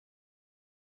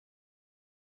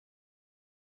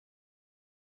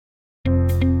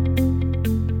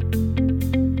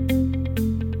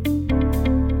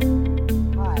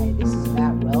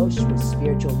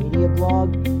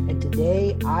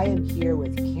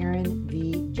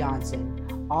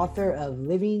Johnson, author of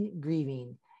Living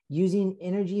Grieving, Using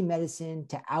Energy Medicine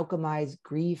to Alchemize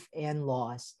Grief and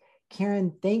Loss.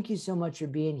 Karen, thank you so much for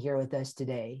being here with us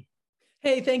today.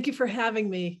 Hey, thank you for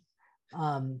having me.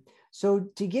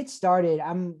 So to get started,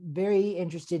 I'm very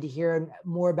interested to hear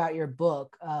more about your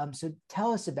book. So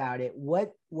tell us about it.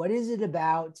 What is it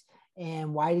about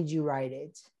and why did you write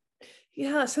it?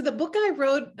 Yeah, so the book I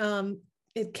wrote,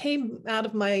 it came out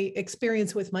of my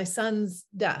experience with my son's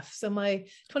death. So my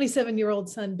 27-year-old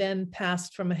son, Ben,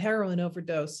 passed from a heroin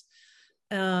overdose.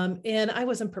 And I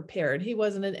wasn't prepared. He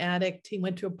wasn't an addict. He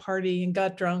went to a party and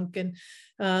got drunk and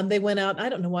they went out. I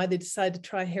don't know why they decided to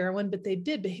try heroin, but they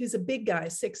did. But he was a big guy,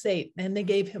 6'8", and they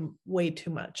gave him way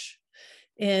too much.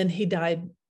 And he died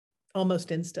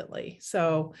almost instantly.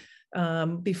 So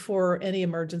before any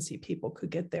emergency people could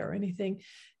get there or anything.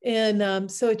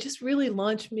 And so it just really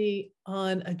launched me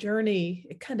on a journey.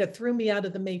 It kind of threw me out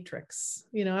of the matrix.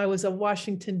 You know, I was a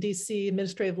Washington, D.C.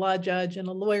 administrative law judge and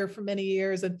a lawyer for many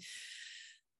years. And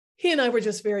he and I were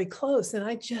just very close, and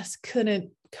I just couldn't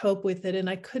cope with it. And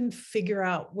I couldn't figure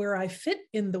out where I fit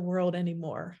in the world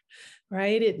anymore,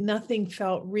 right? Nothing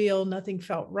felt real. Nothing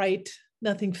felt right.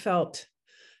 Nothing felt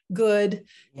good.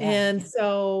 Yeah. And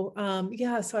so,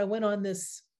 so I went on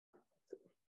this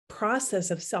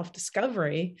process of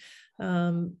self-discovery.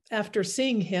 After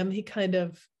seeing him, he came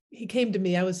to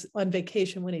me. I was on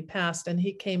vacation when he passed, and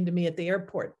he came to me at the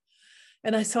airport,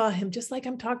 and I saw him just like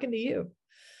I'm talking to you.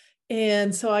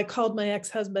 And so I called my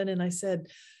ex-husband and I said,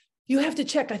 you have to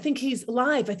check. I think he's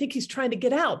alive. I think he's trying to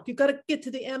get out. You've got to get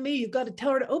to the ME. You've got to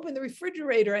tell her to open the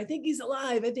refrigerator. I think he's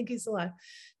alive. I think he's alive.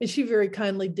 And she very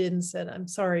kindly did and said, I'm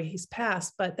sorry, he's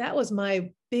passed. But that was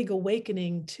my big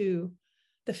awakening to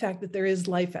the fact that there is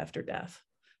life after death.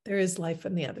 There is life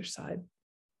on the other side.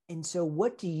 And so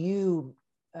what do you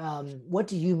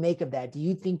make of that? Do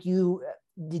you think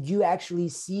did you actually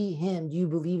see him? Do you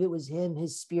believe it was him,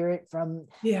 his spirit from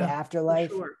the afterlife?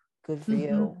 Sure. Good for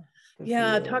you. Good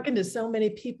yeah. for you. Talking to so many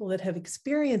people that have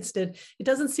experienced it, it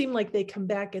doesn't seem like they come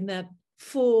back in that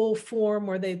full form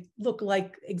where they look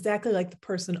exactly like the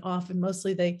person. Often,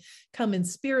 mostly they come in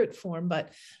spirit form,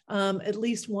 but at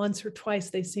least once or twice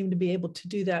they seem to be able to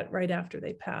do that right after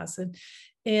they pass.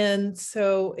 And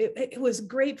so it was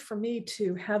great for me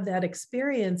to have that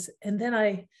experience. And then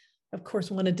I, of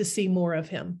course, wanted to see more of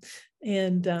him.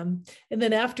 And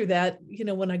then after that, you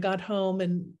know, when I got home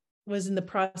and was in the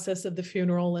process of the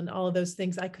funeral and all of those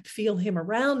things, I could feel him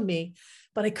around me,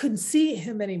 but I couldn't see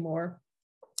him anymore.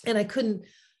 And I couldn't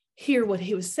hear what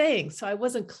he was saying. So I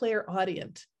wasn't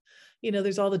clairaudient. You know,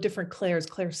 there's all the different clairs,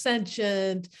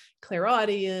 clairsentient,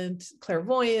 clairaudient,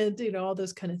 clairvoyant, you know, all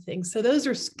those kind of things. So those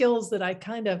are skills that I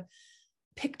kind of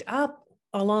picked up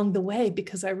along the way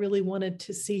because I really wanted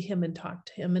to see him and talk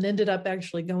to him, and ended up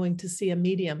actually going to see a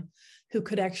medium who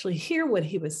could actually hear what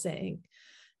he was saying.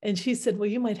 And she said, well,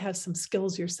 you might have some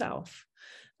skills yourself.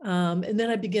 And then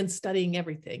I began studying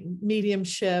everything,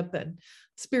 mediumship and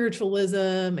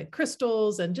spiritualism and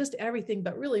crystals and just everything.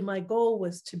 But really my goal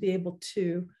was to be able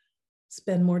to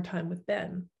spend more time with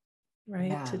Ben,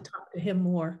 right? Yeah. To talk to him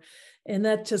more. And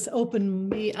that just opened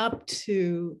me up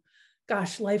to,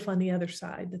 gosh, life on the other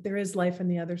side, that there is life on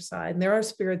the other side and there are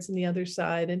spirits on the other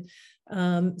side. And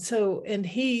and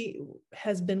he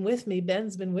has been with me,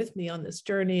 Ben's been with me on this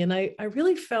journey. And I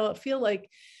really feel like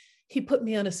he put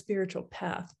me on a spiritual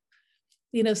path.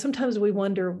 You know, sometimes we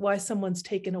wonder why someone's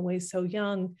taken away so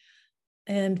young.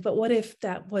 But what if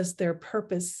that was their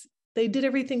purpose? They did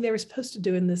everything they were supposed to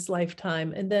do in this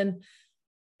lifetime, and then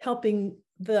helping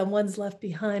the ones left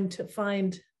behind to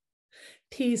find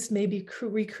peace, maybe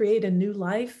recreate a new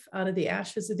life out of the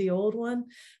ashes of the old one.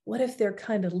 What if they're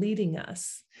kind of leading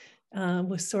us?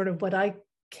 Was sort of what I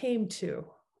came to,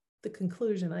 the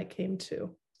conclusion I came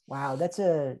to. Wow, that's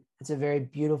a very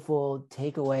beautiful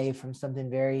takeaway from something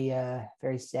very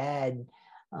very sad.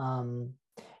 You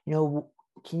know,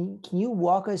 can you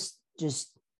walk us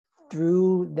just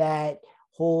through that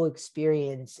whole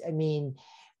experience? I mean,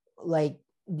 like,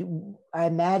 I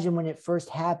imagine when it first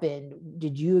happened,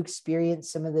 did you experience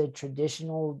some of the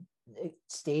traditional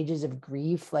stages of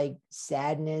grief, like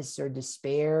sadness or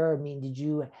despair? I mean, did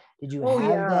you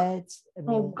have that? I mean,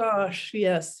 oh gosh,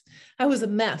 yes. I was a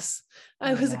mess.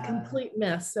 I was a complete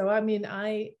mess. So, I mean,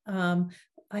 I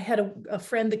had a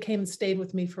friend that came and stayed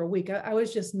with me for a week. I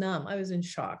was just numb. I was in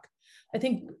shock. I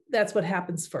think that's what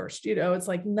happens first. You know, it's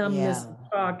like numbness and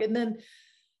shock. And then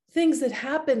things that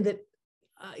happened that,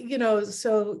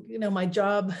 my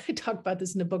job, I talk about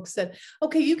this in the book, said,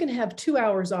 okay, you can have 2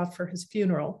 hours off for his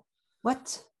funeral.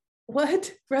 What?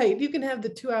 Right. You can have the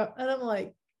 2 hours. And I'm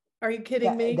like, are you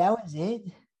kidding me? That was it?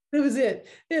 It was it.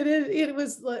 It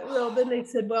was like, well, then they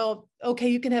said, well, okay,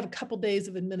 you can have a couple days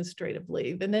of administrative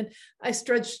leave. And then I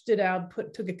stretched it out,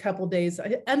 took a couple days.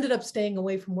 I ended up staying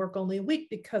away from work only a week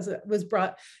because it was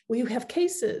brought, well, you have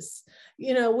cases, we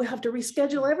have to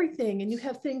reschedule everything and you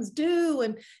have things due.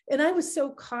 And I was so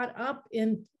caught up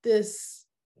in this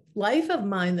life of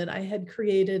mine that I had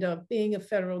created of being a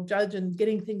federal judge and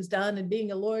getting things done and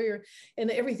being a lawyer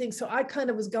and everything. So I kind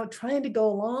of was trying to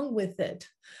go along with it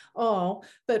all,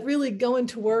 but really going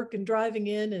to work and driving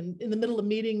in the middle of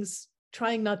meetings,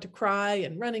 trying not to cry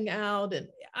and running out. And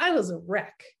I was a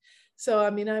wreck. So, I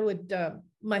mean,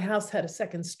 my house had a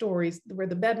second story where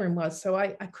the bedroom was. So I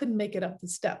couldn't make it up the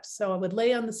steps. So I would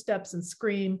lay on the steps and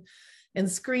scream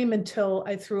until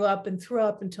I threw up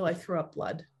until I threw up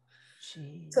blood.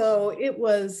 Jeez. So it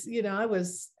was, I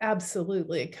was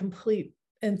absolutely a complete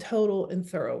and total and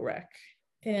thorough wreck.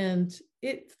 And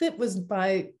it was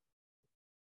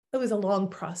a long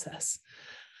process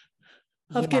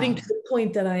of getting to the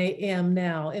point that I am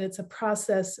now. And it's a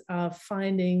process of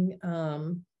finding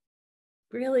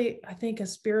really, I think, a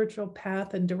spiritual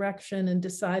path and direction and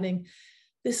deciding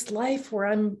this life where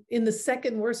I'm in the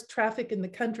second worst traffic in the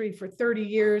country for 30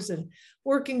 years and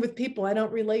working with people I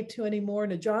don't relate to anymore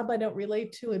and a job I don't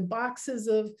relate to and boxes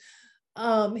of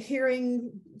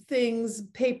hearing things,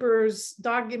 papers,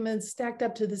 documents stacked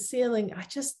up to the ceiling. I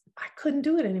couldn't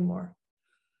do it anymore.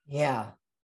 Yeah.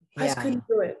 I just couldn't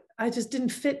do it. I just didn't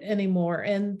fit anymore.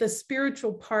 And the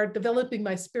spiritual part, developing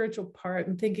my spiritual part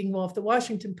and thinking, well, if the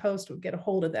Washington Post would get a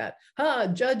hold of that,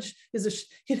 judge is,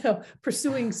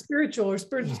 pursuing spiritual or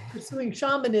pursuing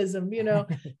shamanism,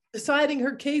 deciding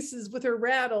her cases with her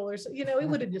rattle or, it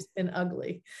would have just been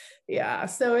ugly. Yeah.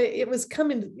 So it was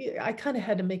coming, I kind of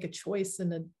had to make a choice.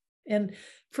 And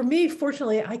for me,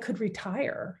 fortunately, I could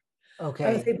retire. Okay.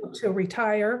 I was able to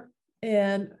retire.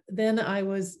 And then I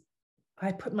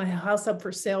put my house up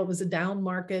for sale. It was a down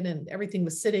market and everything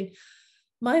was sitting.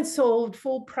 Mine sold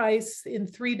full price in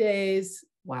 3 days.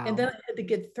 Wow. And then I had to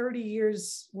get 30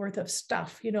 years worth of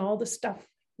stuff, all the stuff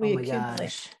we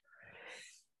accumulated.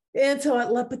 And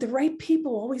so but the right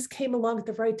people always came along at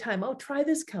the right time. Oh, try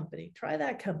this company, try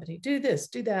that company, do this,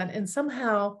 do that. And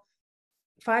somehow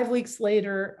 5 weeks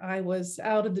later, I was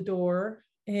out of the door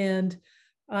and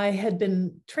I had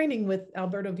been training with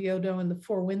Alberto Villoldo in the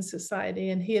Four Winds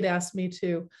Society, and he had asked me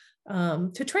to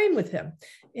train with him.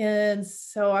 And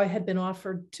so I had been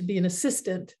offered to be an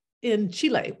assistant in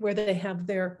Chile, where they have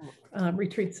their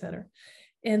retreat center.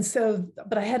 And so,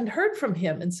 but I hadn't heard from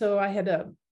him. And so I had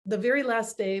the very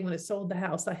last day when I sold the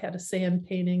house, I had a sand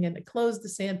painting and I closed the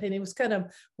sand painting. It was kind of,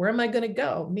 where am I going to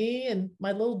go? Me and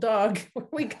my little dog, where are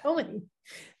we going?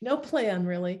 No plan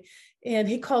really. And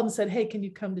he called and said, hey, can you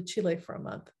come to Chile for a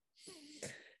month?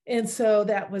 And so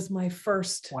that was my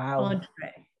first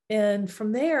entree. And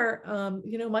from there,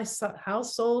 my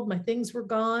house sold, my things were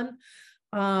gone.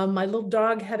 My little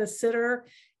dog had a sitter,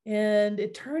 and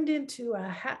it turned into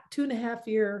a 2.5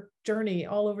 year journey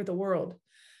all over the world,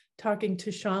 talking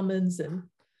to shamans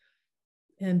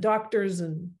and doctors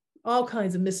and all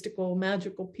kinds of mystical,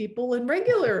 magical people and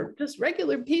just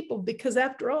regular people, because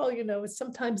after all, it's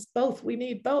sometimes both. We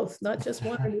need both, not just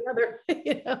one or the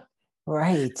other.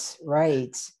 Right.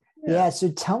 Yeah. So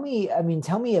tell me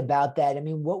about that.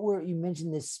 You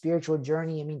mentioned this spiritual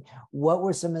journey. What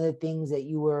were some of the things that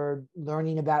you were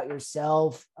learning about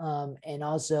yourself? And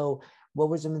also, what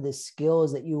were some of the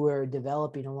skills that you were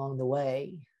developing along the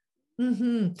way?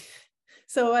 Mm-hmm.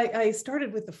 So I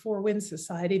started with the Four Winds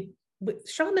Society with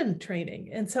shaman training.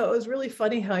 And so it was really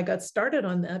funny how I got started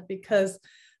on that, because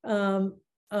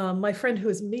my friend who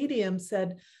is medium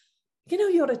said,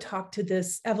 you ought to talk to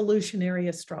this evolutionary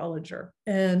astrologer,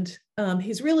 and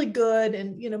he's really good.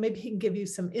 And, maybe he can give you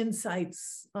some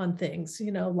insights on things,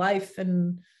 life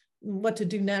and what to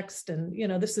do next. And,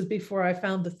 this is before I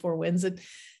found the Four Winds. And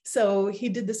so he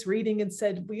did this reading and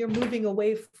said, we are moving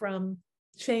away from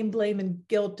shame, blame, and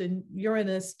guilt and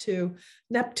Uranus to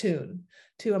Neptune,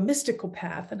 to a mystical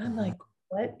path. And I'm like,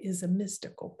 what is a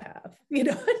mystical path?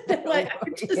 I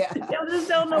just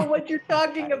don't know what you're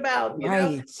talking about.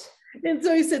 Right. And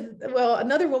so he said, well,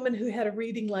 another woman who had a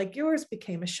reading like yours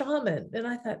became a shaman. And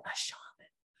I thought, a shaman?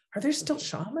 Are there still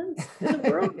shamans in the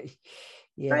world?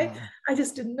 Yeah. Right? I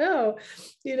just didn't know.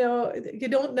 You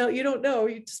don't know.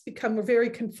 You just become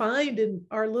very confined in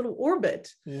our little orbit.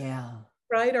 Yeah.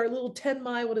 Right? Our little 10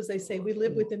 mile, what does they say? We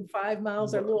live within 5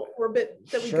 miles, our little orbit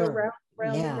that we go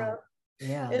round and round.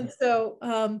 Yeah. And so,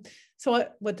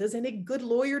 what does any good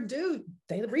lawyer do?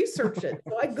 They research it.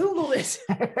 So I Googled it.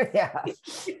 Yeah.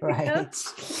 Right.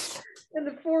 And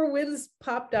the Four Winds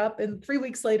popped up. And 3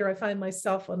 weeks later, I find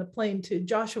myself on a plane to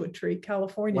Joshua Tree,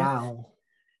 California. Wow.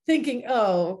 thinking,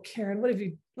 oh, Karen, what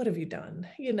have you done?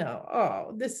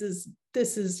 Oh, this is,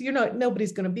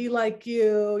 nobody's going to be like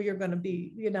you. You're going to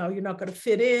be, you're not going to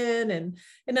fit in.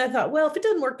 And I thought, well, if it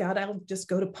doesn't work out, I'll just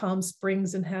go to Palm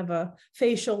Springs and have a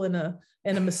facial and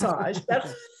a massage.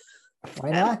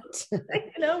 Why not?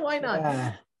 Why not?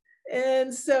 Yeah.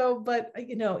 And so, but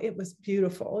it was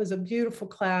beautiful. It was a beautiful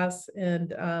class. And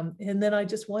then I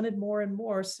just wanted more and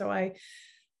more. So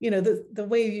the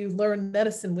way you learn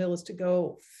medicine wheel is to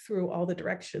go through all the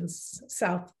directions,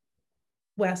 south,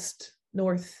 west,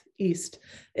 north, east.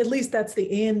 At least that's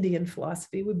the Andean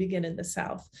philosophy. We begin in the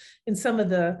south. In some of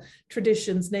the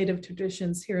traditions, native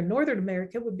traditions here in Northern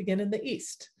America, would begin in the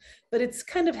east. But it's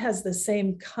kind of has the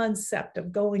same concept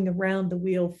of going around the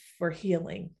wheel for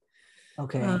healing.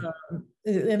 Okay.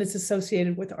 And it's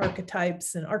associated with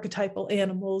archetypes and archetypal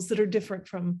animals that are different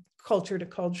from culture to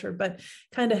culture, but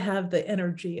kind of have the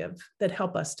energy that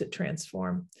help us to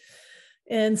transform.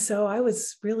 And so I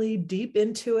was really deep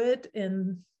into it.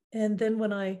 And then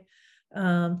when I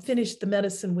finished the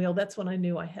medicine wheel, that's when I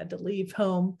knew I had to leave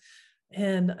home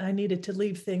and I needed to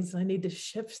leave things and I needed to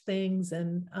shift things.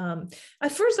 And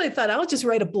at first I thought I'll just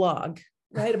write a blog,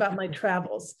 right, about my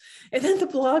travels. And then the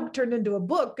blog turned into a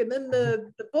book. And then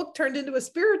the book turned into a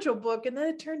spiritual book. And then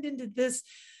it turned into this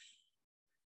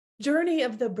journey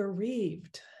of the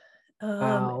bereaved.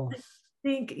 Wow. I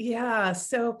think, yeah.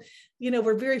 So,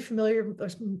 we're very familiar,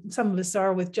 some of us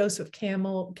are, with Joseph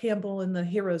Campbell and the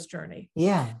hero's journey.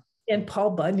 Yeah. And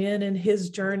Paul Bunyan and his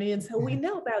journey. And so we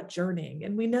know about journeying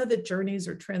and we know that journeys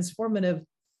are transformative.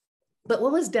 But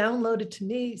what was downloaded to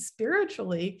me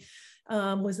spiritually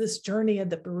was this journey of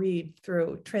the bereaved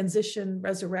through transition,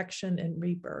 resurrection, and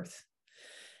rebirth.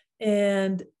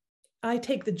 And I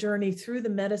take the journey through the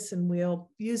medicine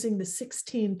wheel using the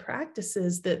 16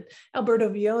 practices that Alberto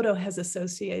Villoldo has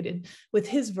associated with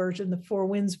his version, the Four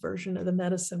Winds version of the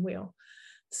medicine wheel.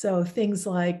 So things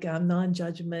like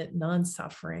non-judgment,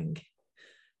 non-suffering,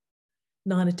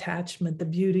 non-attachment, the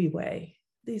beauty way,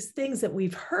 these things that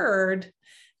we've heard,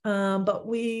 but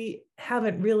we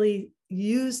haven't really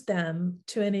used them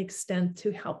to any extent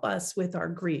to help us with our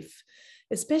grief,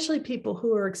 especially people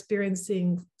who are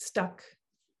experiencing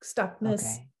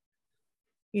stuckness,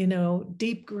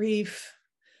 deep grief.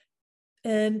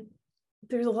 And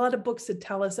there's a lot of books that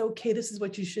tell us, okay, this is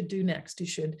what you should do next. You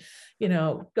should,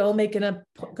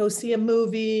 go see a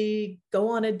movie, go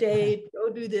on a date,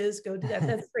 go do this, go do that.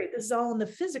 That's great. This is all in the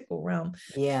physical realm.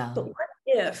 Yeah. But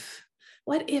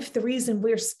what if the reason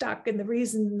we're stuck and the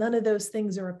reason none of those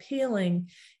things are appealing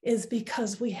is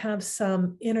because we have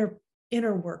some inner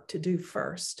work to do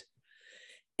first?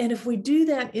 And if we do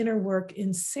that inner work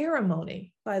in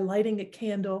ceremony by lighting a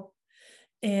candle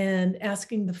and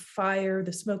asking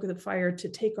the smoke of the fire to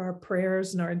take our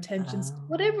prayers and our intentions,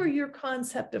 whatever your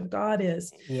concept of God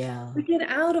is, we get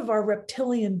out of our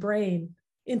reptilian brain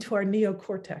into our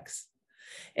neocortex.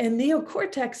 And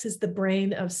neocortex is the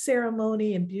brain of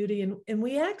ceremony and beauty. And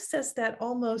we access that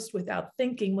almost without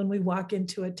thinking when we walk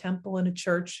into a temple and a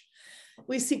church.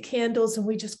 We see candles and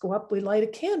we just go up, we light a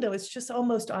candle. It's just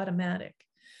almost automatic.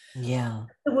 Yeah.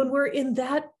 So when we're in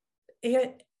that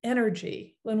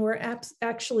energy, when we're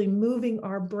actually moving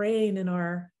our brain in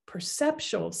our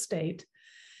perceptual state,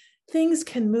 things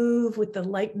can move with the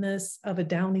lightness of a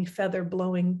downy feather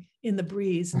blowing in the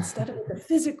breeze instead of the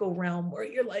physical realm where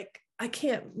you're like, I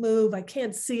can't move, I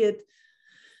can't see it.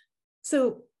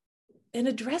 So in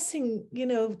addressing,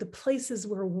 the places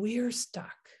where we're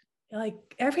stuck, like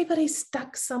everybody's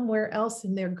stuck somewhere else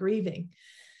in their grieving,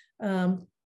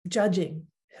 judging.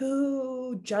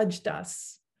 Who judged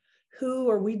us?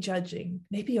 Who are we judging?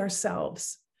 Maybe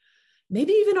ourselves,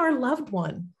 maybe even our loved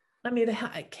one. I mean,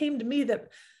 it came to me that,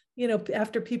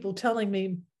 after people telling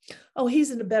me, oh, he's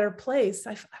in a better place,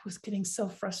 I was getting so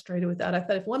frustrated with that. I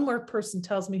thought if one more person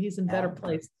tells me he's in a better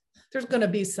place, there's going to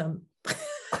be some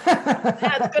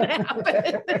that's going to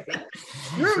happen.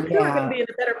 You're going to be in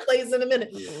a better place in a minute.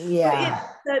 Yeah.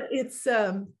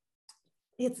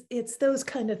 It's those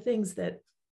kind of things that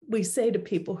we say to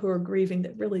people who are grieving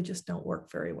that really just don't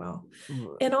work very well.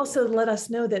 And also let us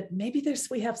know that maybe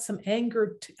we have some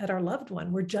anger at our loved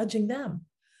one. We're judging them.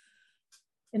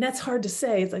 And that's hard to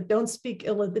say. It's like, don't speak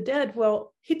ill of the dead.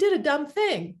 Well, he did a dumb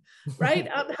thing, right?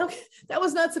 That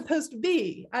was not supposed to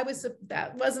be.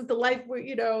 That wasn't the life where,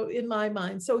 in my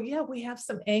mind. So yeah, we have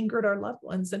some anger at our loved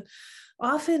ones. And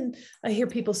often I hear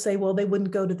people say, well, they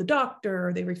wouldn't go to the doctor,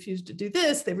 or they refused to do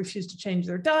this. They refused to change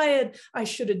their diet. I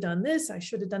should have done this. I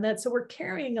should have done that. So we're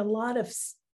carrying a lot of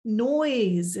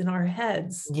noise in our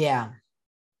heads. Yeah.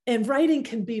 And writing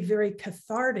can be very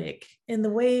cathartic in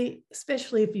the way,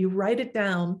 especially if you write it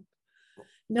down,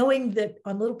 knowing that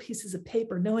on little pieces of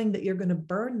paper, knowing that you're going to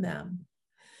burn them.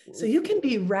 So you can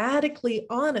be radically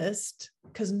honest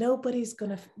because nobody's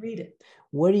going to read it.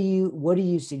 What do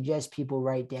you suggest people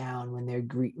write down when they're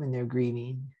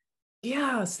grieving?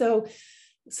 Yeah. So,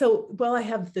 well, I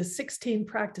have the 16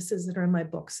 practices that are in my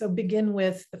book. So begin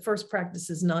with the first practice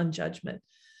is non-judgment.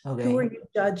 Okay. Who are you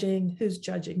judging? Who's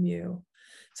judging you?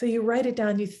 So you write it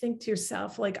down, you think to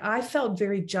yourself, like, I felt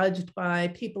very judged by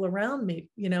people around me.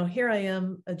 Here I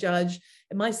am, a judge,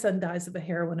 and my son dies of a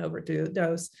heroin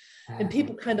overdose. And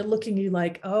people kind of looking at you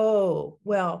like, oh,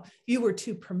 well, you were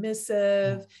too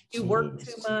permissive. You worked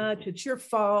too much. It's your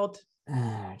fault.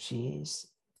 Oh, geez.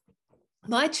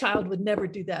 My child would never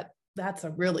do that. That's a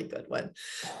really good one.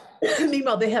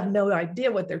 Meanwhile, they have no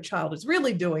idea what their child is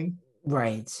really doing.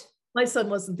 Right. My son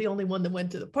wasn't the only one that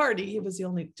went to the party. He was the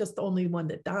only one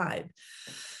that died.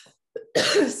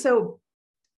 So,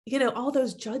 all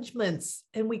those judgments,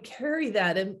 and we carry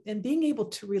that, and being able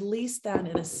to release that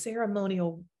in a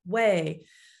ceremonial way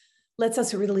lets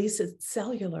us release it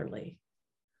cellularly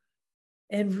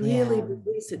and really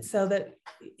release it, so that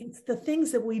it's the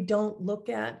things that we don't look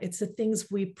at. It's the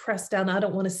things we press down. I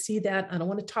don't want to see that. I don't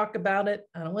want to talk about it.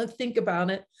 I don't want to think about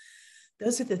it.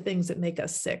 Those are the things that make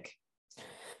us sick.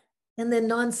 And then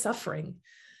non-suffering,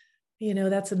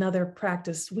 that's another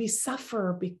practice. We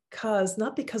suffer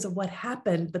not because of what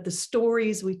happened, but the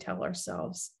stories we tell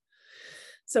ourselves.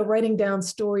 So writing down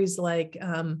stories like,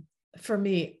 for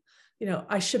me,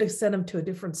 I should have sent him to a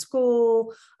different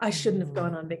school. I shouldn't have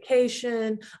gone on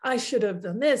vacation. I should have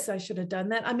done this. I should have done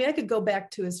that. I mean, I could go back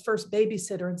to his first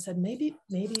babysitter and said, maybe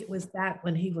it was that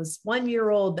when he was 1 year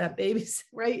old, that babysitter,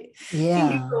 right? Yeah.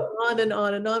 And you go on and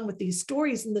on and on with these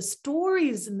stories and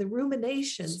the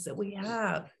ruminations that we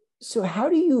have. So how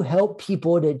do you help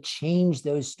people to change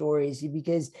those stories?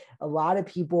 Because a lot of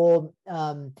people,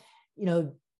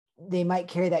 they might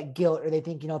carry that guilt, or they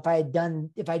think,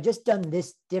 if I just done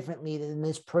this differently, then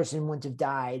this person wouldn't have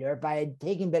died. Or if I had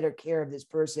taken better care of this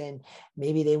person,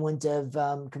 maybe they wouldn't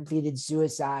have completed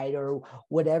suicide, or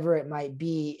whatever it might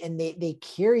be. And they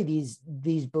carry these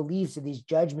beliefs or these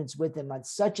judgments with them on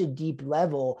such a deep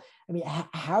level. I mean,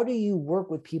 how do you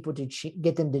work with people to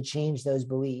get them to change those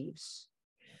beliefs?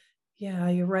 Yeah,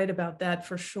 you're right about that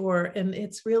for sure. And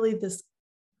it's really this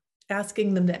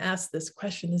asking them to ask this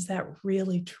question, is that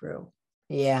really true?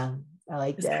 Yeah, I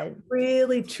like is that.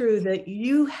 Really true that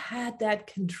you had that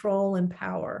control and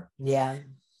power? Yeah.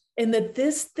 And that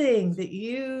this thing that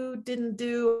you didn't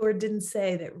do or didn't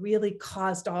say that really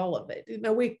caused all of it.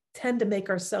 We tend to make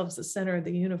ourselves the center of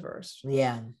the universe.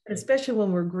 Yeah. And especially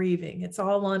when we're grieving, it's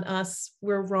all on us.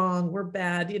 We're wrong. We're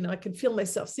bad. I can feel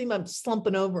myself. I'm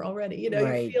slumping over already.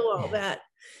 Right. You feel all that.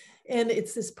 And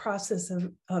it's this process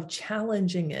of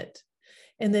challenging it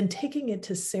and then taking it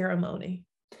to ceremony.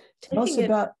 Tell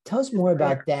us more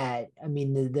about that. I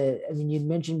mean, you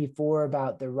mentioned before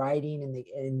about the writing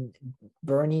and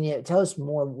burning it. Tell us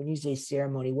more. When you say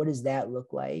ceremony, what does that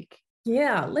look like?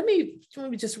 Yeah, let me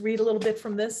just read a little bit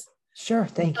from this. Sure,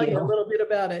 thank you. A little bit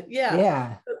about it.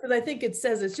 Yeah. Because I think it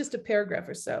says it's just a paragraph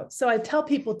or so. So I tell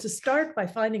people to start by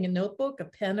finding a notebook, a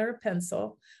pen or a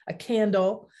pencil, a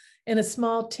candle, and a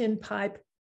small tin pipe,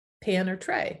 pan, or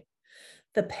tray.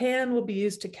 The pan will be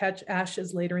used to catch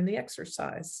ashes later in the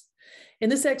exercise. In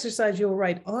this exercise, you'll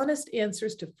write honest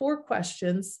answers to 4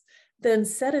 questions, then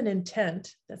set an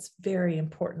intent. That's very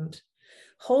important.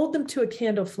 Hold them to a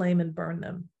candle flame and burn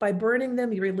them. By burning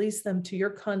them, you release them to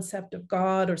your concept of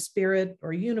God or spirit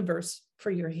or universe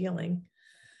for your healing.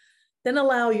 Then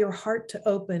allow your heart to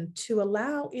open to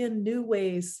allow in new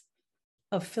ways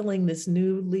of filling this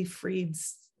newly freed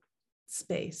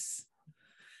space.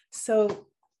 So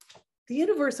the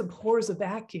universe abhors a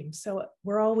vacuum. So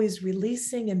we're always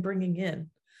releasing and bringing in.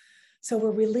 So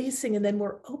we're releasing, and then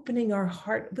we're opening our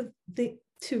heart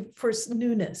for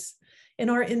newness. And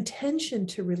our intention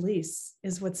to release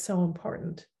is what's so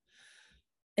important.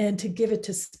 And to give it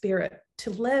to spirit, to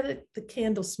let the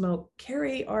candle smoke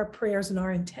carry our prayers and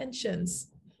our intentions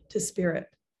to spirit.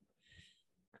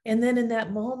 And then in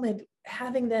that moment,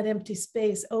 having that empty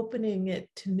space, opening it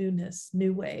to newness,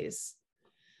 new ways.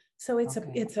 So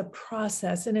it's a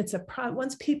process, and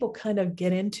once people kind of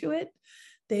get into it,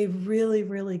 they really,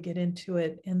 really get into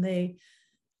it, and they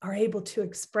are able to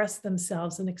express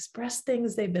themselves and express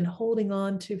things they've been holding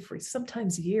on to for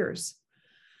sometimes years.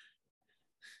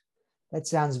 That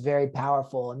sounds very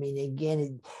powerful. I mean,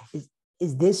 again,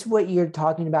 is this what you're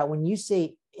talking about when you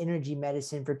say energy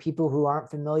medicine? For people who aren't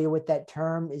familiar with that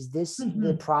term, is this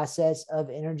the process of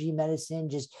energy medicine,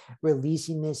 just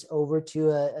releasing this over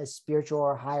to a spiritual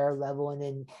or higher level and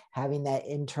then having that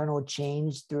internal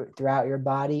change throughout your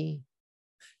body?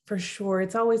 For sure.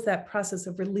 It's always that process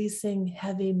of releasing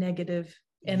heavy negative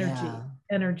Yeah.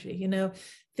 energy,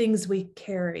 things we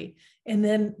carry, and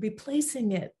then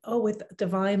replacing it, with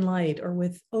divine light or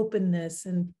with openness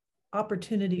and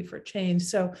opportunity for change.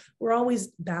 So we're always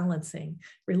balancing,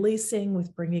 releasing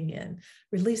with bringing in,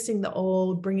 releasing the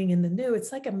old, bringing in the new.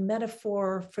 It's like a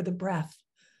metaphor for the breath,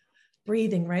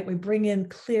 breathing, right? We bring in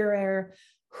clear air,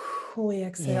 we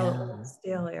exhale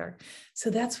stale air.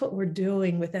 So that's what we're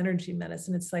doing with energy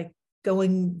medicine. It's like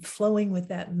flowing with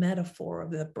that metaphor of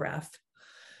the breath.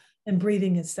 And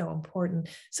breathing is so important.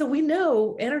 So we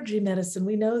know energy medicine,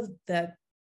 we know that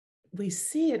we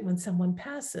see it when someone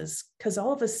passes, because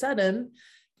all of a sudden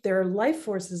their life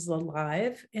force is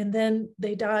alive and then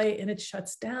they die and it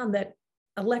shuts down that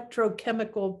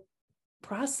electrochemical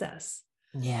process.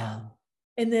 Yeah.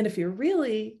 And then if you're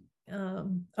really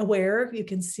aware, you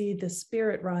can see the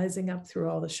spirit rising up through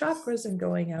all the chakras and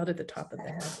going out at the top of the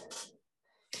head.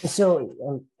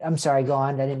 So I'm sorry, go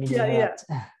on. I didn't mean to interrupt.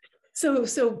 Yeah.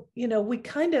 So, we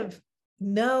kind of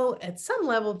know at some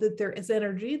level that there is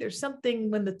energy. There's something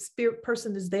when the spirit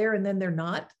person is there and then they're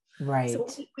not. Right. So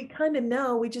we kind of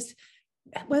know,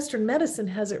 Western medicine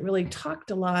hasn't really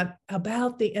talked a lot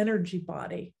about the energy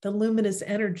body, the luminous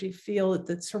energy field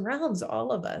that surrounds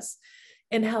all of us,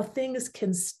 and how things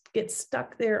can get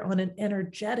stuck there on an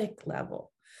energetic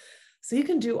level. So you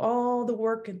can do all the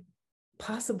work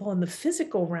possible in the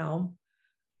physical realm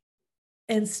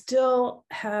and still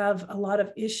have a lot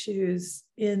of issues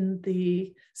in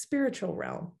the spiritual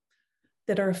realm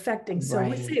that are affecting. So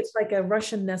we say it's like a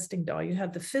Russian nesting doll. You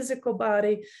have the physical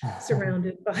body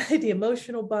surrounded by the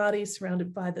emotional body,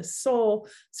 surrounded by the soul,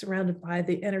 surrounded by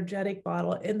the energetic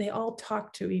body, and they all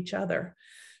talk to each other.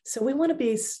 So we want to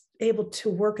be able to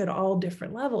work at all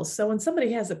different levels. So when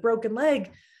somebody has a broken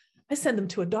leg, I send them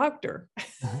to a doctor.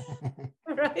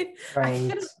 Right? I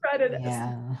can't try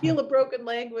to heal a broken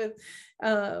leg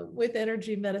with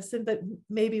energy medicine, but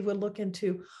maybe we'll look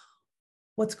into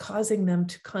what's causing them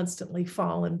to constantly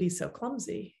fall and be so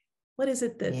clumsy. What is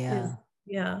it that is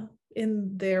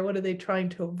in there? What are they trying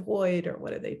to avoid, or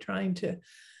what are they trying to,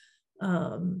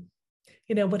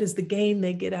 what is the gain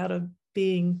they get out of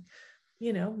being,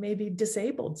 maybe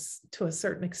disabled to a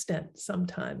certain extent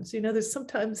sometimes. There's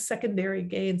sometimes secondary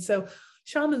gain. So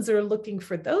shamans are looking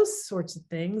for those sorts of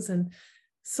things, and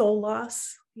soul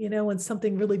loss, when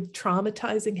something really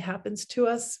traumatizing happens to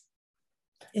us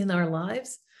in our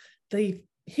lives, the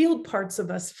healed parts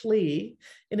of us flee.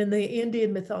 And in the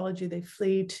Indian mythology, they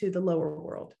flee to the lower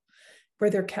world where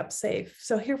they're kept safe.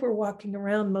 So here we're walking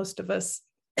around, most of us,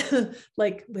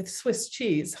 like with Swiss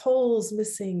cheese, holes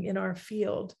missing in our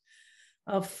field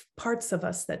of parts of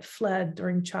us that fled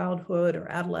during childhood or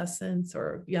adolescence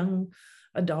or young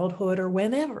adulthood or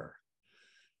whenever.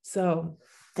 So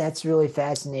that's really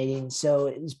fascinating. So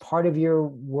is part of your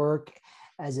work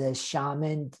as a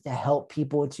shaman to help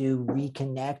people to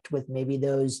reconnect with maybe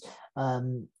those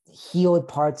healed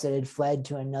parts that had fled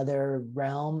to another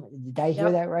realm? Did I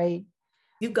hear that right?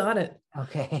 You got it.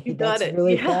 Okay. You got That's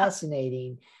really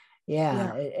fascinating.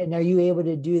 Yeah. And are you able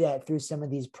to do that through some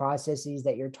of these processes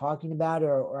that you're talking about,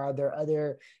 or are there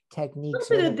other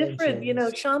techniques? A little bit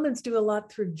different, shamans do a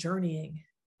lot through journeying.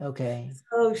 Okay.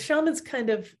 So shamans kind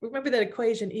of, remember that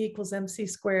equation, E equals MC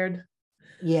squared?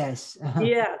 Yes.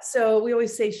 Yeah. So we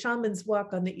always say shamans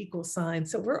walk on the equal sign.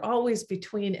 So we're always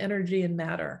between energy and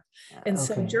matter. And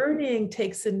so journeying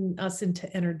takes us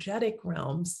into energetic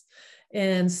realms.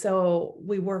 And so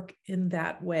we work in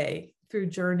that way through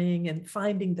journeying and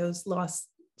finding those lost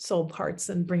soul parts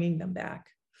and bringing them back.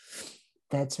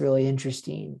 That's really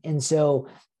interesting. And so,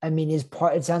 I mean,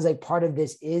 it sounds like part of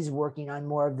this is working on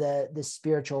more of the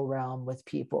spiritual realm with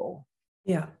people.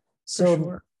 Yeah. So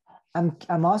sure.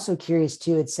 I'm also curious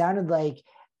too. It sounded like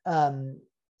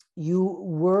you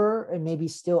were, and maybe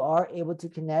still are, able to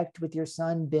connect with your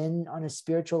son Ben on a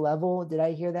spiritual level. Did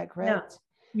I hear that correct?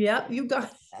 Yeah, you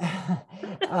got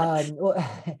it. Well,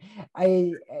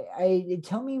 I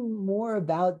tell me more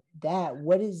about that.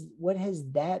 What has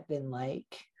that been like?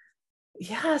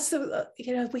 Yeah, so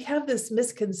we have this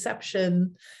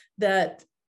misconception that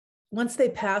once they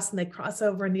pass and they cross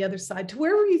over on the other side to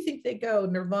wherever you think they go,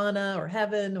 nirvana or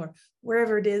heaven or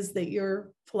wherever it is that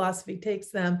your philosophy takes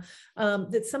them,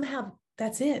 that somehow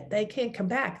that's it. They can't come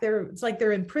back. It's like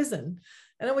they're in prison.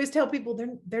 And I always tell people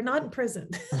they're not in prison.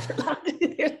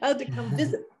 They're allowed to come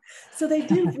visit. So they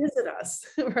do visit us,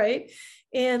 right?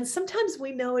 And sometimes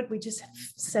we know it, we just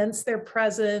sense their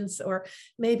presence, or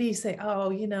maybe say,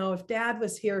 if Dad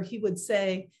was here, he would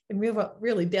say, and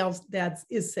really Dad's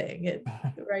is saying it,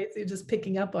 right? So you're just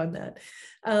picking up on that.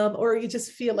 Or you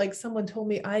just feel like someone told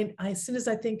me, as soon as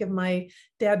I think of my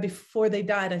dad before they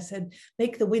died, I said,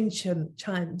 make the wind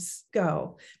chimes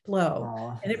blow.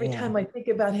 Oh, And every yeah. time I think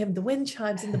about him, the wind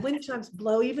chimes, and the wind chimes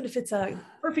blow, even if it's a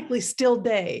perfectly still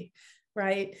day,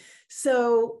 right?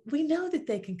 So we know that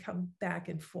they can come back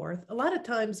and forth. A lot of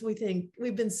times we think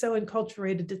we've been so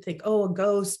enculturated to think, oh, a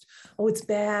ghost, oh, it's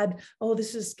bad, oh,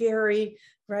 this is scary,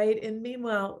 right? And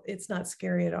meanwhile, it's not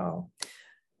scary at all.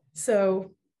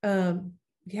 So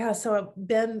yeah, so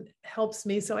Ben helps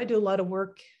me. So I do a lot of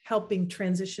work helping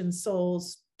transition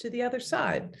souls to the other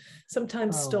side.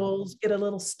 Sometimes souls get a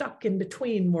little stuck in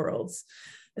between worlds,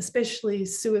 especially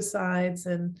suicides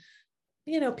and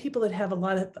people that have a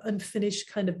lot of unfinished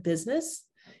kind of business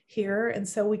here. And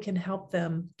so we can help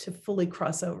them to fully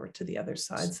cross over to the other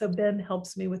side. So Ben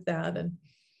helps me with that. And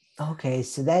okay,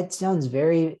 so that sounds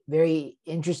very, very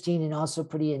interesting and also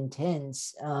pretty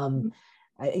intense. I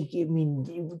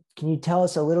mean, can you tell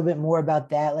us a little bit more about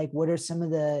that? Like, what are some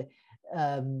of the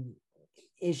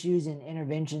issues and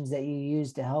interventions that you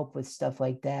use to help with stuff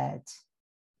like that?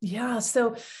 Yeah,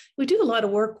 so we do a lot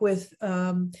of work with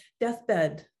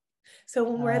deathbed. So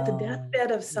when we're at the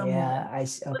deathbed of someone,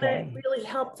 okay. we really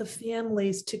help the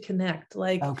families to connect.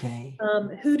 Like, okay.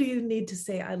 Who do you need to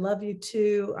say I love you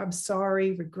to? I'm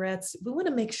sorry, regrets. We want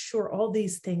to make sure all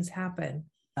these things happen.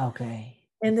 Okay.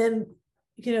 And then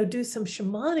do some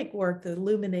shamanic work, the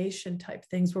illumination type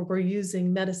things where we're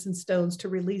using medicine stones to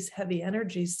release heavy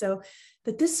energy so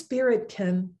that this spirit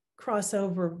can cross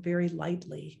over very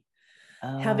lightly.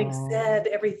 Having said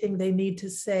everything they need to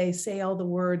say all the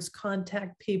words,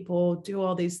 contact people, do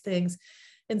all these things.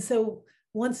 And so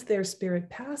once their spirit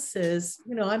passes,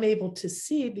 I'm able to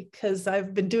see, because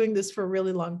I've been doing this for a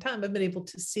really long time, I've been able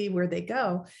to see where they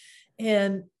go.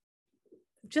 And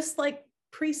just like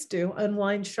priests do,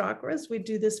 unwind chakras, we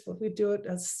do it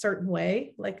a certain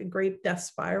way, like a great death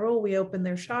spiral. We open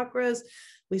their chakras,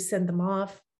 we send them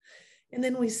off, and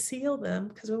then we seal them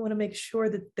because we want to make sure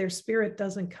that their spirit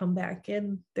doesn't come back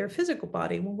in their physical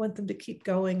body. We want them to keep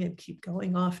going and keep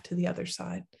going off to the other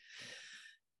side.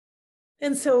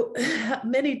 And so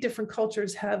many different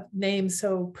cultures have names.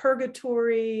 So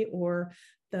purgatory, or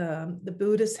the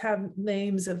Buddhists have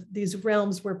names of these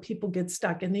realms where people get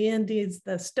stuck. In the Indies,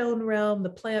 the stone realm, the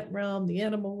plant realm, the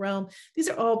animal realm. These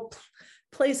are all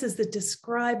places that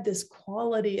describe this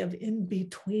quality of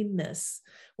in-betweenness,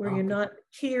 where you're not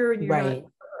here and you're not there,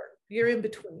 you're in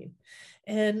between.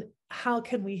 And how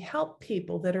can we help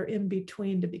people that are in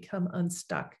between to become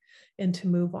unstuck and to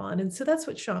move on? And so that's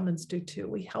what shamans do too.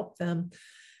 We help them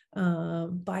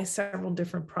by several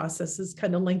different processes,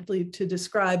 kind of lengthy to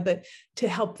describe, but to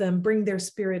help them bring their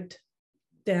spirit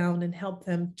down and help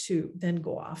them to then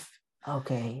go off.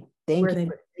 Okay. Thank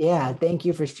you. Yeah, thank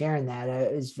you for sharing that.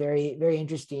 It was very, very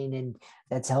interesting, and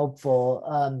that's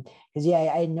helpful. Because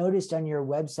I noticed on your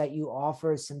website you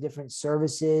offer some different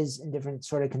services and different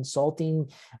sort of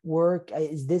consulting work.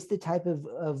 Is this the type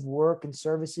of work and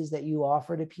services that you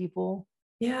offer to people?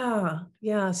 Yeah.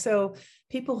 So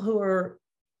people who are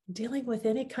dealing with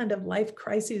any kind of life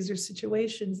crises or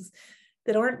situations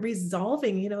that aren't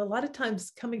resolving, a lot of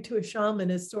times coming to a shaman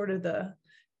is sort of the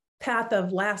path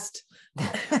of last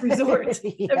resort.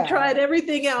 I've tried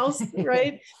everything else,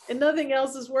 right? And nothing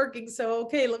else is working. So,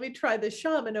 okay, let me try the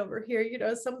shaman over here.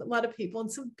 A lot of people,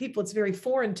 and some people it's very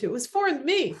foreign to. It was foreign to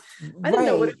me. I didn't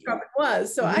know what a shaman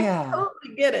was. So I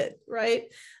totally get it, right?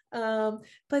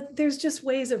 But there's just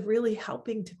ways of really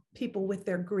helping people with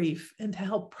their grief and to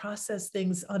help process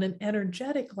things on an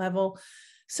energetic level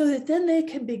so that then they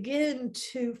can begin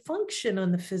to function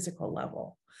on the physical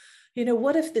level.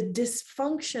 What if the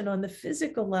dysfunction on the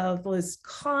physical level is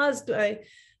caused by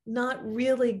not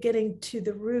really getting to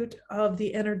the root of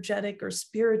the energetic or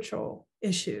spiritual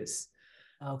issues?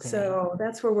 Okay. So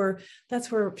that's where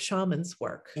shamans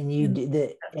work. And you do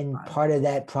and part of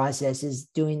that process is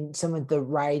doing some of the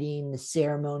writing, the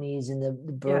ceremonies, and the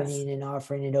burning and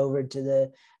offering it over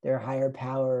to their higher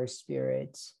power or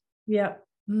spirits. Yeah.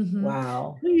 Mm-hmm.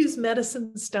 Wow. We use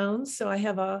medicine stones. So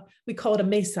we call it a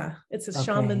mesa. It's a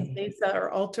shaman's mesa or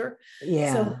altar.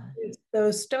 Yeah. So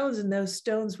those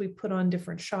stones we put on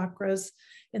different chakras,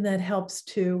 and that helps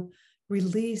to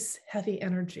release heavy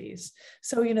energies.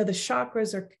 So, the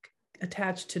chakras are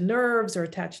attached to nerves or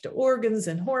attached to organs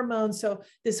and hormones. So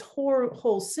this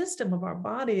whole system of our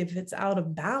body, if it's out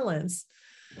of balance,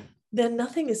 then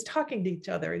nothing is talking to each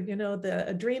other. The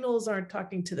adrenals aren't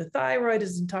talking to the thyroid,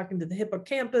 isn't talking to the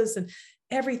hippocampus, and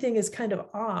everything is kind of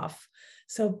off.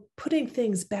 So putting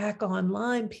things back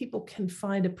online, people can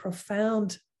find a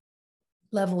profound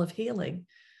level of healing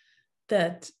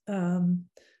that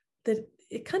that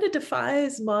it kind of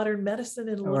defies modern medicine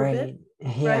in a little bit,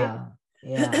 Right. right?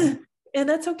 Yeah. Yeah. And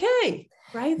that's okay,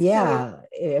 right? So Yeah.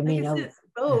 I I mean, guess it's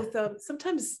both.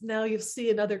 Sometimes now you'll see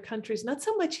in other countries, not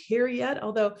so much here yet,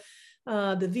 although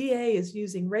the VA is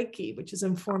using Reiki, which is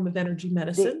a form of energy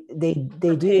medicine they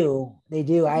for pain.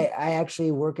 do. I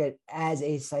actually work as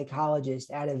a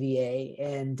psychologist at a VA,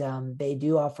 and they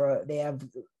have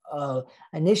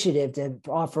initiative to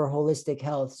offer holistic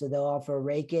health. So they'll offer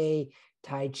Reiki,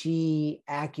 Tai Chi,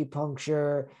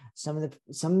 acupuncture.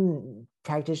 Some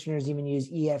practitioners even use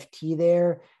EFT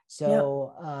there.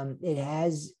 So it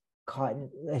has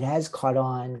caught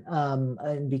on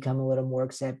and become a little more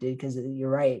accepted, because you're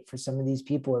right, for some of these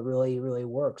people it really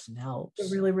works and helps.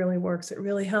 It really, really works. It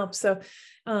really helps. So,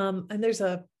 and there's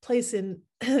a place in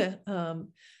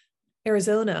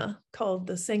Arizona called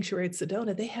the Sanctuary at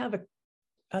Sedona. They have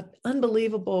an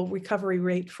unbelievable recovery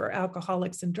rate for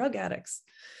alcoholics and drug addicts.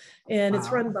 And it's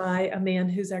run by a man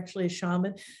who's actually a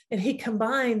shaman, and he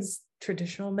combines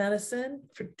traditional medicine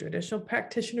for traditional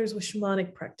practitioners with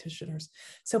shamanic practitioners.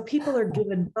 So people are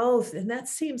given both, and that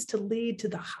seems to lead to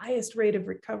the highest rate of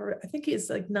recovery. I think it's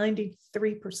like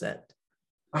 93%.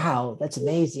 Wow, that's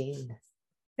amazing.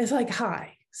 It's like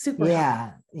high, super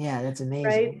high. Yeah, that's amazing.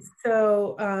 Right.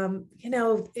 So,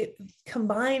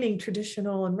 combining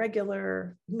traditional and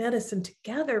regular medicine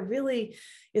together really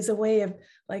is a way of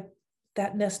like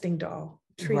that nesting doll,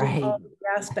 treating all the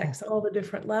aspects, all the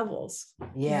different levels.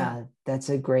 Yeah, that's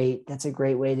a great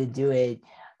way to do it.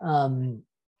 And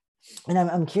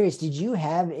I'm curious, did you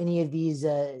have any of these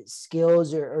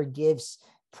skills or gifts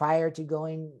prior to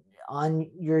going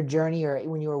on your journey, or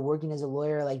when you were working as a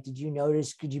lawyer? Like, could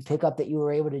you pick up that you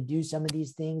were able to do some of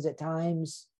these things at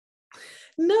times?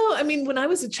 No, I mean, when I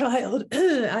was a child,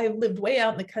 I lived way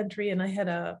out in the country, and I had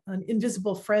an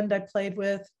invisible friend I played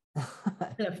with,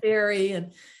 and a fairy,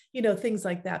 and things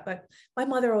like that. But my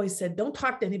mother always said, don't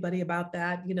talk to anybody about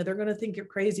that. They're going to think you're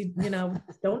crazy.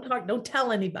 Don't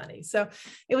tell anybody. So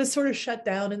it was sort of shut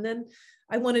down. And then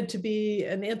I wanted to be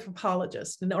an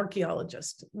anthropologist, an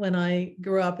archaeologist when I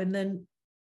grew up. And then,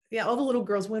 all the little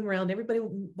girls went around.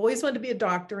 Boys wanted to be a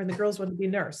doctor, and the girls wanted to be a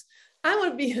nurse. I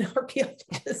want to be an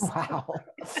archaeologist. Wow.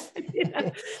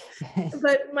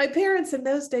 But my parents in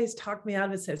those days talked me out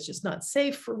of it, said it's just not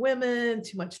safe for women,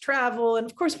 too much travel. And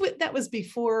of course, that was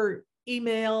before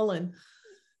email and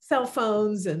cell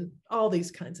phones and all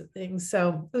these kinds of things.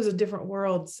 So it was a different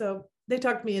world. So they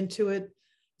talked me into it,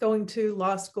 going to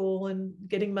law school and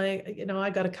getting I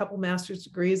got a couple master's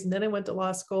degrees, and then I went to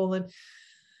law school. And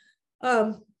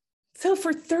so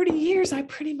for 30 years, I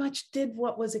pretty much did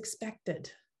what was expected.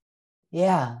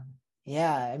 Yeah.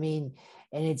 I mean,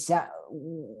 and it's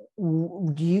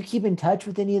do you keep in touch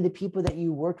with any of the people that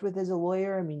you worked with as a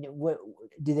lawyer? I mean, what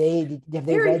have they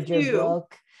read your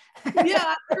book?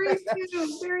 Yeah, very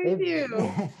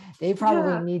few. They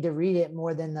probably need to read it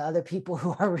more than the other people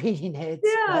who are reading it.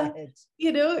 Yeah,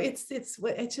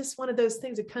 it's just one of those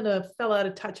things that kind of fell out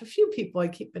of touch. A few people I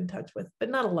keep in touch with, but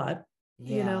not a lot.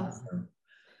 So.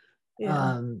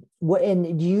 Yeah. What,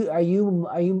 and do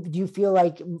you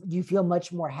feel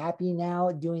much more happy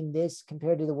now doing this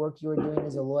compared to the work you were doing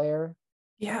as a lawyer?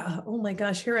 Yeah. Oh my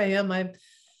gosh, here I am. I'm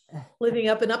living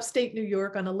up in upstate New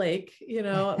York on a lake,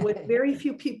 with very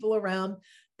few people around.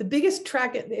 The biggest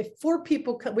track, if 4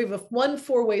 people come, we have one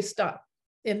 4-way stop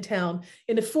in town.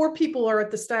 And if 4 people are at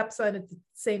the stop sign at the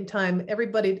same time,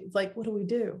 everybody's like, what do we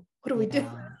do? What do we do?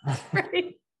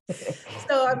 Right?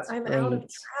 So I'm out of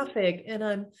traffic, and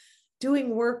I'm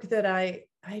doing work that I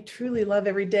truly love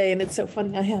every day. And it's so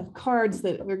funny. I have cards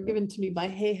that were given to me by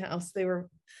Hay House. They were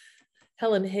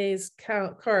Helen Hayes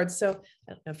cards. So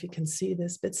I don't know if you can see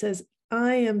this, but it says,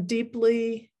 I am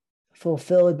deeply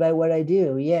fulfilled by what I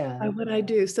do. Yeah. By what I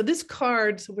do. So this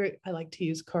card, I like to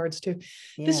use cards too.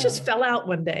 Yeah. This just fell out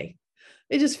one day.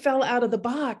 It just fell out of the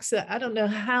box. I don't know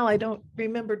how. I don't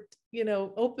remember,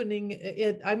 opening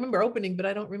it. I remember opening, but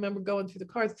I don't remember going through the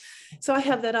cards. So I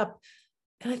have that up.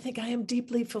 And I think I am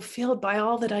deeply fulfilled by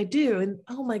all that I do. And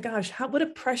oh my gosh, what a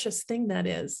precious thing that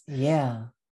is. Yeah.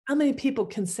 How many people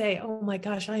can say, oh my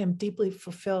gosh, I am deeply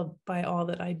fulfilled by all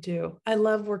that I do. I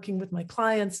love working with my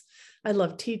clients. I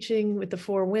love teaching with the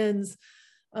 4 Winds.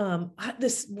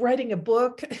 This writing a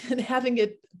book and having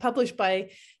it published by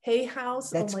Hay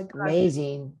House. That's oh my God.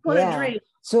 Amazing. What a dream.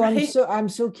 So I'm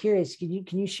so curious.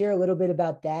 Can you share a little bit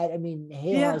about that? I mean,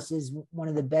 Hay House is one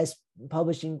of the best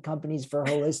publishing companies for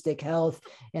holistic health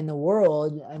in the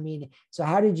world. I mean, so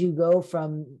how did you go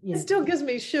from? It still gives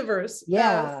me shivers.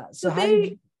 Yeah. So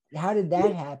how did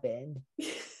that happen?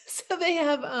 So they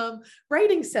have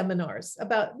writing seminars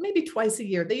about maybe twice a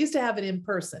year. They used to have it in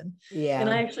person. Yeah. And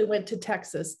I actually went to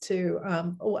Texas to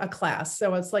a class.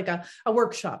 So it's like a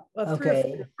workshop, a 3 or 4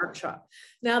 day workshop.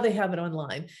 Now they have it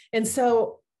online. And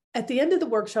so at the end of the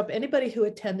workshop, anybody who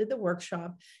attended the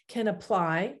workshop can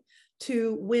apply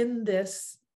to win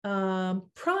this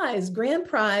prize. Grand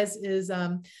prize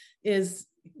is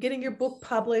getting your book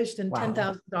published and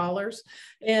 $10,000.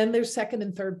 And there's second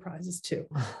and third prizes too.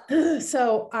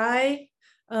 So I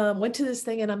went to this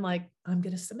thing and I'm like, I'm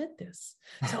going to submit this.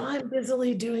 So I'm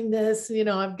busily doing this, you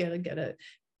know, I'm going to get it,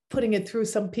 putting it through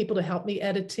some people to help me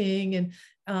editing, and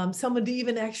someone to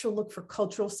even actually look for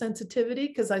cultural sensitivity.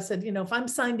 Cause I said, you know, if I'm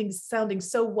sounding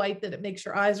so white that it makes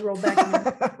your eyes roll back,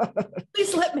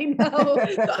 please let me know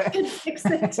so I can fix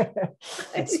it.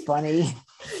 It's funny.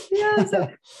 Yeah.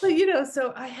 So, you know,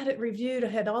 so I had it reviewed, I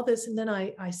had all this, and then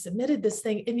I submitted this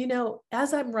thing. And, you know,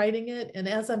 as I'm writing it and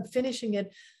as I'm finishing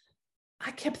it,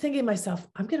 I kept thinking to myself,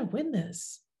 I'm going to win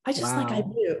this. I just like I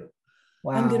knew.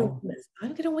 Wow. I'm going to win this.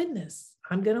 I'm going to win this.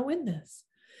 I'm going to win this.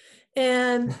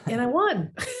 And I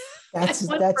won. That's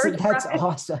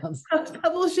awesome.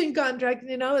 Publishing contract,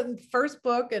 you know, and first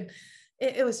book, and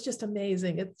it was just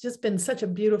amazing. It's just been such a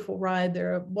beautiful ride.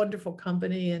 They're a wonderful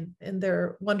company, and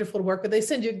they're wonderful to work with. They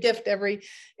send you a gift every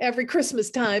Christmas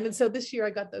time. And so this year I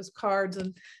got those cards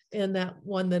and that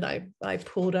one that I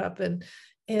pulled up, and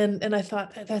I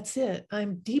thought, that's it.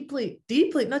 I'm deeply,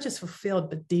 deeply, not just fulfilled,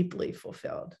 but deeply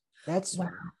fulfilled.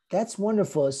 That's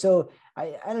wonderful. So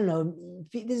I don't know,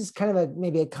 this is kind of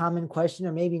maybe a common question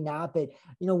or maybe not, but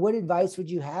you know, what advice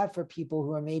would you have for people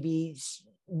who are maybe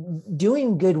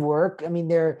doing good work? I mean,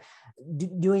 they're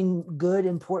doing good,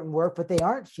 important work, but they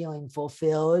aren't feeling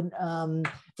fulfilled.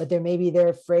 But they're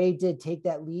afraid to take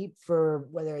that leap for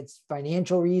whether it's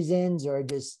financial reasons or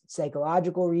just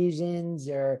psychological reasons,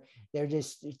 or they're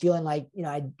just feeling like, you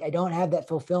know, I don't have that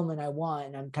fulfillment I want,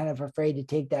 and I'm kind of afraid to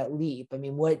take that leap. I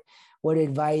mean, what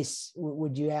advice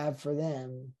would you have for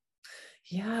them?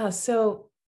 Yeah. So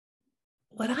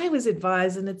what I was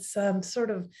advised, and it's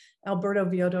sort of Alberto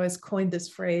Villoldo has coined this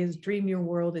phrase, dream your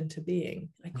world into being.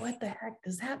 Like, what the heck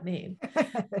does that mean?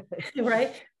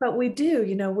 Right. But we do,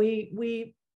 you know,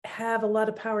 we have a lot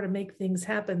of power to make things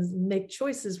happen, make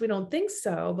choices. We don't think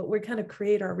so, but we kind of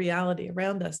create our reality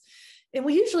around us. And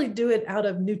we usually do it out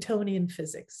of Newtonian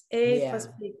physics. A plus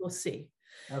B equals C.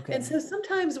 Okay. And so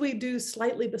sometimes we do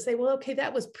slightly, but say, well, okay,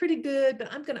 that was pretty good,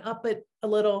 but I'm going to up it a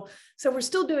little. So we're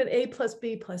still doing A plus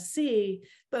B plus C,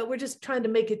 but we're just trying to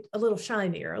make it a little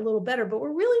shinier, a little better, but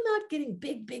we're really not getting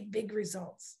big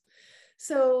results.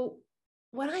 So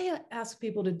what I ask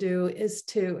people to do is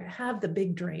to have the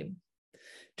big dream.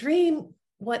 Dream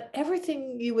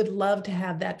everything you would love to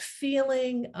have, that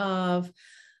feeling of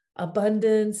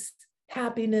abundance,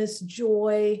 happiness,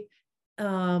 joy,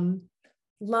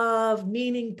 love,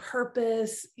 meaning,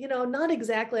 purpose, you know, not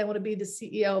exactly, I want to be the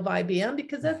CEO of IBM,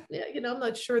 because that's, you know, I'm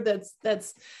not sure that's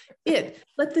it.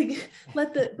 But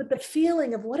the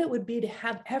feeling of what it would be to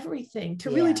have everything, to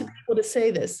really to be able to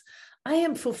say this, I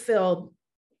am fulfilled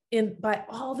by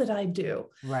all that I do.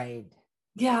 Right.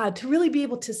 Yeah. To really be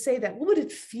able to say that, what would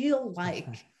it feel like?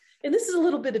 And this is a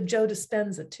little bit of Joe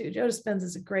Dispenza too. Joe Dispenza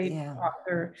is a great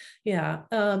author. Yeah.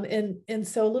 And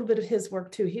so a little bit of his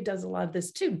work too. He does a lot of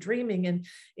this too, dreaming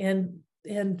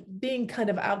and being kind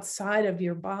of outside of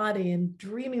your body and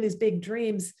dreaming these big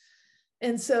dreams.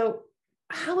 And so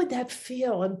how would that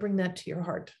feel? And bring that to your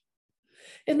heart.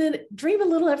 And then dream a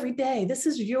little every day. This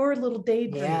is your little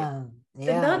daydream. Yeah.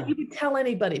 And not even tell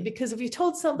anybody, because if you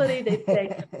told somebody, they'd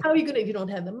say, how are you going to, you don't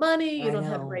have the money, you don't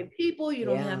have the right people, you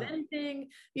don't have anything,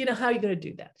 you know, how are you going to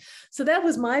do that? So that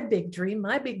was my big dream.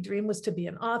 My big dream was to be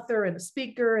an author and a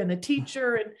speaker and a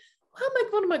teacher. And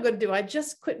what am I going to do? I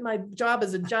just quit my job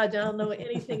as a judge. I don't know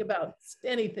anything about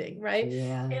anything. Right.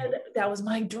 Yeah. And that was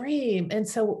my dream. And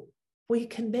so we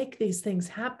can make these things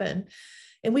happen,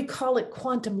 and we call it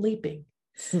quantum leaping.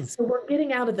 So we're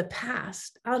getting out of the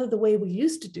past, out of the way we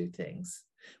used to do things.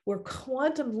 We're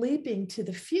quantum leaping to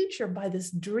the future by this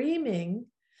dreaming,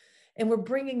 and we're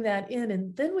bringing that in.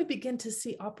 And then we begin to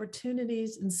see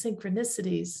opportunities and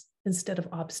synchronicities instead of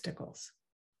obstacles.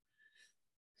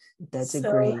 That's a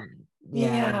great way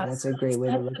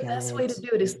to look at it. The best way to do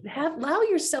it is allow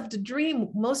yourself to dream.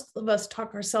 Most of us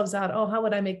talk ourselves out. Oh, how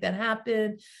would I make that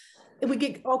happen? And we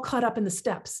get all caught up in the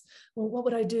steps. Well, what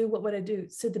would I do? What would I do?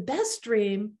 So the best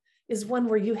dream is one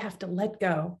where you have to let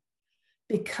go,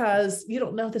 because you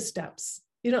don't know the steps.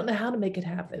 You don't know how to make it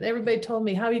happen. Everybody told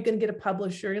me, how are you going to get a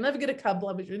publisher? You'll never get a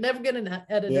publisher. You'll never get an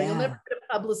editor. You'll never get a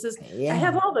publicist. I Yeah.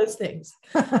 have all those things.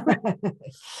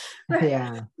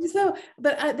 Yeah. So,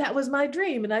 but that was my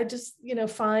dream. And I just,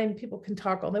 find people can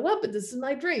talk all they want, but this is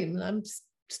my dream. And I'm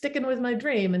sticking with my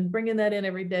dream and bringing that in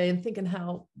every day and thinking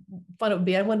how fun it would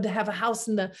be. I wanted to have a house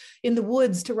in the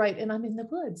woods to write. And I'm in the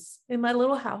woods in my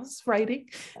little house writing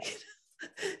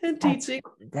and teaching.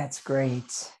 That's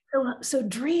great. So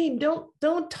dream,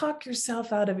 don't talk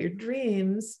yourself out of your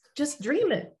dreams, just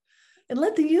dream it and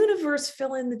let the universe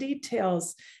fill in the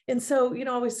details. And so, I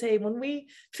always say when we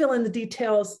fill in the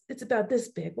details, it's about this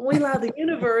big. When we allow the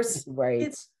universe, Right.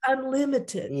 it's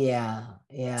unlimited. Yeah.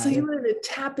 Yeah. So you want to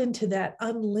tap into that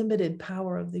unlimited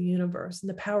power of the universe and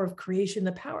the power of creation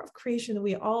that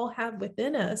we all have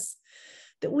within us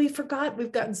that we forgot.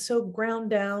 We've gotten so ground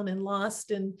down and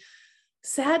lost in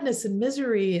sadness and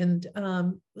misery. And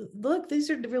look, these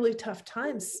are really tough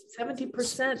times.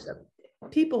 70% of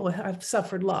people have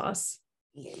suffered loss.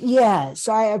 Yeah.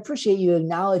 So I appreciate you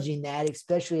acknowledging that,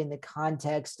 especially in the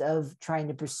context of trying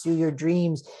to pursue your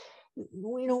dreams.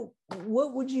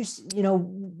 What would you,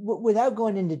 without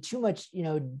going into too much,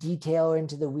 detail or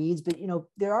into the weeds, but,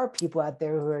 there are people out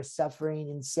there who are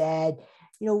suffering and sad,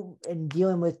 and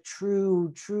dealing with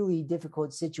truly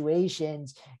difficult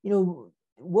situations.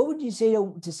 What would you say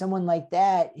to someone like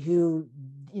that who,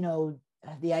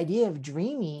 the idea of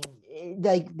dreaming,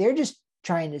 like they're just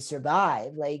trying to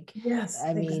survive? Like, yes,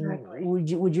 I mean, exactly.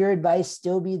 would your advice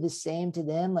still be the same to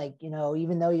them? Like,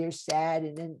 even though you're sad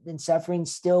and suffering,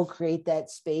 still create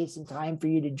that space and time for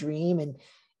you to dream. And,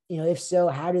 if so,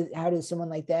 how does someone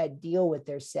like that deal with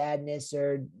their sadness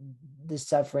or the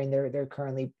suffering they're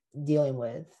currently dealing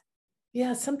with?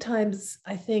 Yeah, sometimes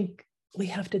I think we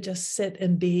have to just sit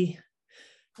and be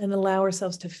and allow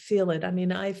ourselves to feel it. I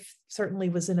mean, I certainly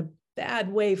was in a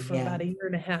bad way for about a year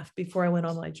and a half before I went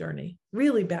on my journey,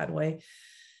 really bad way.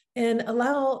 And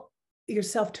allow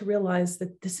yourself to realize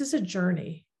that this is a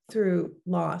journey through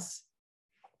loss,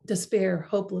 despair,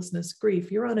 hopelessness,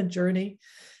 grief. You're on a journey.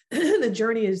 The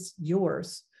journey is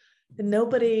yours. And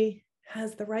nobody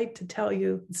has the right to tell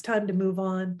you it's time to move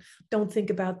on. Don't think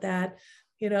about that.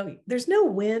 There's no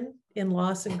win in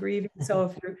loss and grieving.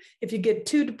 So if you get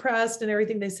too depressed and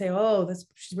everything, they say, oh,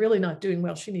 she's really not doing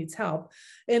well. She needs help.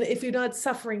 And if you're not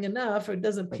suffering enough, or it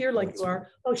doesn't appear like you are,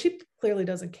 oh, she clearly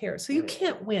doesn't care. So you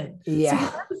can't win. Yeah. So you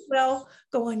might as well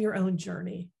go on your own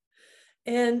journey.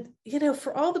 And,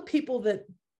 for all the people that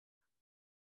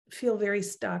feel very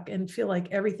stuck and feel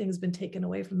like everything's been taken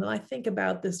away from them, I think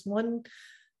about this one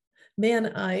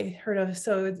man I heard of.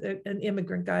 So it's an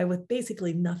immigrant guy with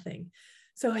basically nothing.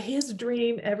 So his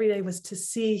dream every day was to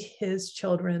see his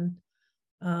children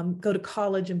go to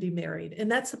college and be married.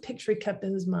 And that's the picture he kept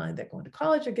in his mind. They're going to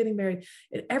college or getting married.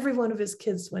 And every one of his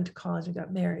kids went to college and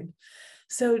got married.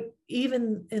 So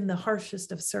even in the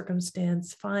harshest of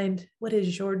circumstance, find what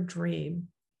is your dream.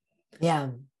 Yeah.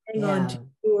 Hang on to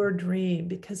your dream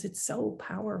because it's so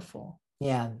powerful.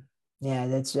 Yeah. Yeah.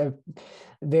 That's a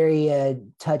very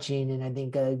touching and I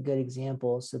think a good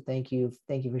example. So thank you.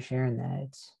 Thank you for sharing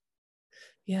that.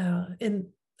 Yeah. And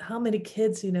how many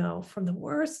kids, from the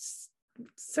worst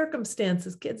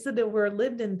circumstances, kids that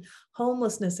lived in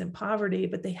homelessness and poverty,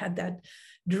 but they had that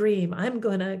dream. I'm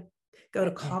going to go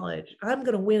to college. I'm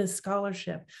going to win a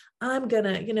scholarship. I'm going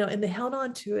to, and they held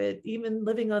on to it, even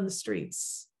living on the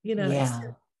streets,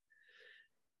 Yeah.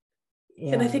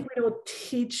 And I think we don't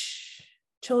teach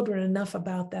children enough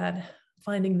about that,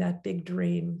 finding that big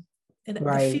dream and the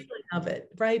feeling of it,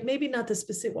 right? Maybe not the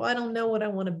specific, well, I don't know what I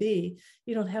want to be.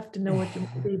 You don't have to know what you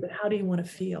want to be, but how do you want to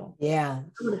feel? Yeah.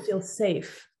 I want to feel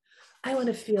safe. I want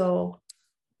to feel,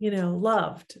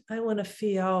 loved. I want to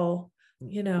feel,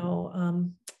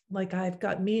 like I've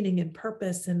got meaning and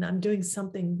purpose and I'm doing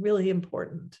something really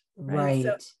important. Right.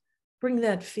 So bring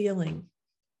that feeling.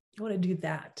 I want to do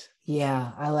that.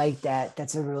 Yeah, I like that.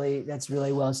 That's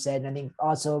really well said. And I think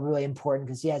also really important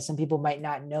because some people might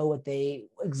not know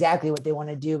exactly what they want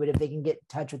to do, but if they can get in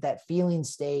touch with that feeling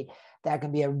state, that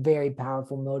can be a very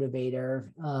powerful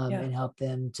motivator and help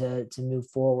them to move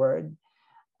forward.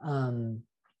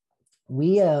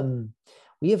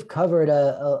 We have covered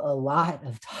a lot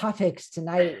of topics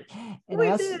tonight. And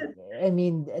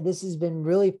this has been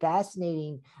really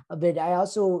fascinating, but I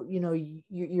also,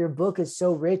 your book is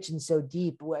so rich and so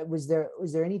deep. Was there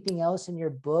anything else in your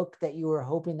book that you were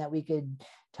hoping that we could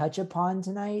touch upon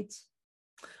tonight?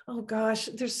 Oh gosh,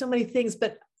 there's so many things,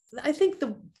 but I think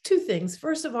the two things,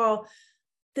 first of all,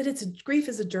 that grief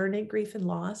is a journey, grief and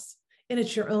loss, and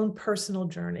it's your own personal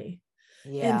journey.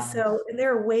 Yeah. And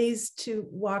there are ways to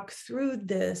walk through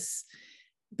this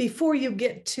before you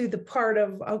get to the part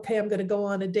of, okay, I'm going to go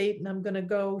on a date and I'm going to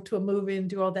go to a movie and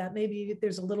do all that, maybe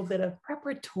there's a little bit of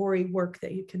preparatory work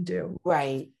that you can do.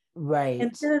 Right. Right.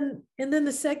 And then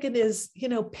the second is,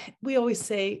 we always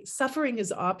say suffering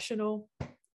is optional.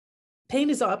 Pain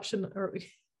is optional, or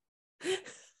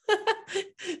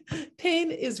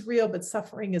pain is real, but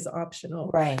suffering is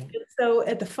optional. Right. And so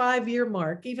at the 5-year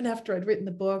mark, even after I'd written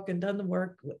the book and done the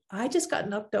work, I just got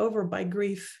knocked over by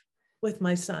grief with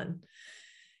my son.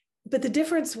 But the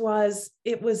difference was,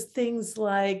 it was things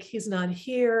like, he's not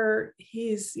here.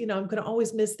 He's, I'm going to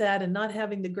always miss that, and not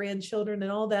having the grandchildren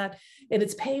and all that. And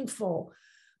it's painful,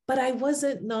 but I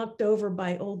wasn't knocked over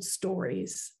by old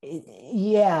stories.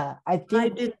 Yeah. I think I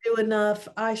didn't do enough.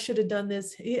 I should have done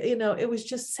this. It was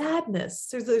just sadness.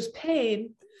 There's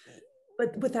pain,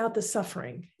 but without the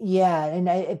suffering. Yeah. And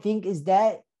I think, is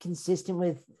that consistent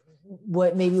with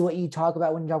what you talk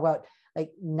about when you talk about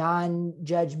like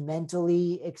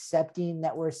non-judgmentally accepting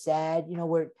that we're sad?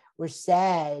 We're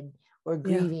sad, we're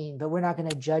grieving, but we're not going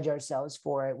to judge ourselves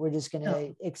for it. We're just going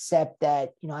to accept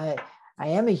that, I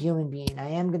am a human being. I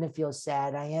am going to feel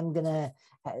sad. I am going to,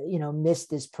 miss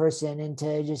this person, and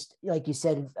to just, like you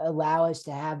said, allow us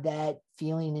to have that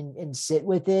feeling and sit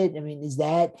with it. I mean, is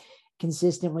that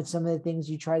consistent with some of the things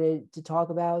you try to talk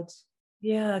about?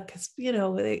 Yeah, because,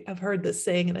 I've heard this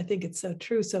saying, and I think it's so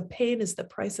true. So pain is the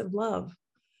price of love.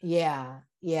 Yeah.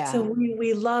 Yeah. So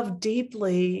we love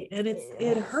deeply, and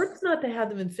it hurts not to have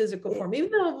them in physical form.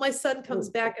 Even though my son comes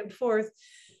back and forth,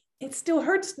 it still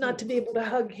hurts not to be able to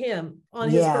hug him on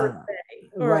his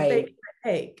birthday, or bake a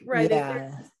cake, right?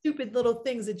 There's stupid little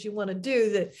things that you want to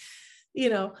do that,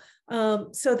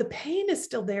 so the pain is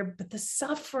still there, but the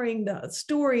suffering, the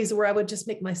stories where I would just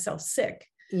make myself sick.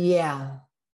 Yeah.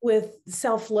 With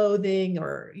self-loathing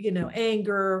or,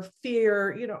 anger,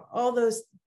 fear, all those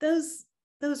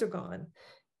are gone.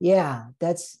 Yeah,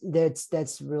 that's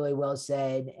really well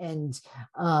said. And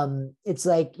it's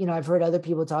like, I've heard other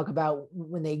people talk about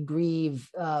when they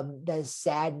grieve, the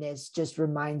sadness just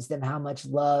reminds them how much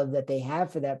love that they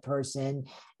have for that person.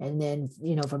 And then,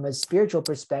 from a spiritual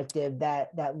perspective,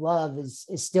 that love is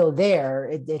still there.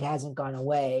 It hasn't gone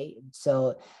away.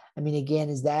 So, I mean, again,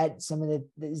 is that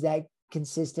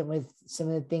consistent with some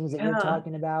of the things that you're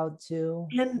talking about too?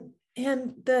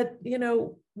 And that,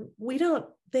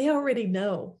 they already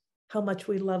know how much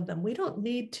we love them. We don't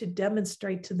need to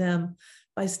demonstrate to them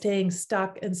by staying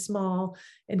stuck and small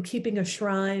and keeping a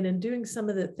shrine and doing some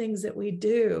of the things that we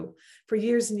do for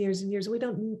years and years and years. We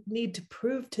don't need to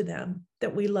prove to them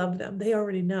that we love them. They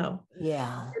already know.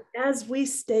 Yeah. As we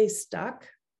stay stuck,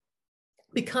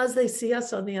 because they see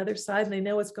us on the other side and they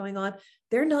know what's going on,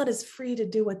 they're not as free to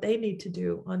do what they need to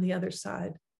do on the other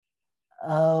side.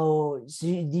 Oh, so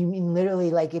do you mean literally,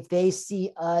 like, if they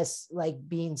see us like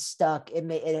being stuck,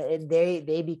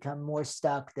 they become more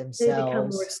stuck themselves? They become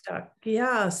more stuck.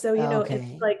 Yeah. So,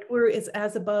 it's like it's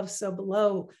as above, so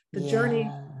below. The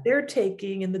journey they're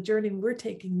taking and the journey we're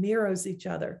taking mirrors each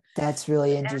other. That's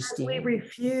really interesting. And we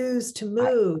refuse to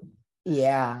move.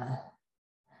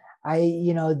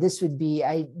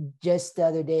 I just the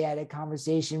other day I had a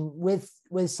conversation with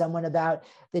someone about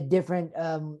the different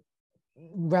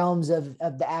realms of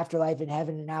the afterlife and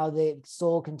heaven, and how the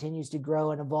soul continues to grow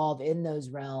and evolve in those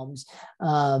realms.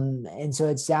 And so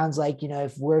it sounds like,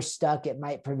 if we're stuck, it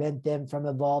might prevent them from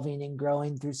evolving and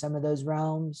growing through some of those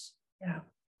realms.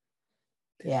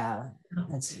 Yeah.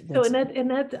 That's so,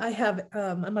 and that I have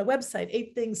on my website,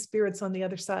 8 things spirits on the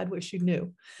other side wish you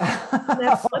knew.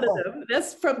 That's one of them.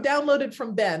 That's downloaded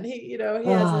from Ben. He has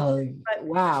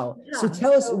wow. Yeah, so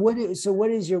tell us what is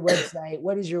your website?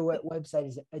 What is your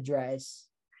website address?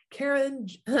 Karen,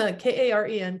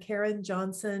 Karen, Karen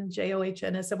Johnson,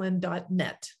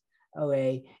 JOHNSON.net.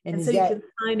 Okay. And so you can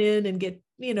sign in and get,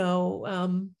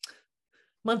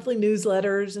 monthly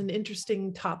newsletters and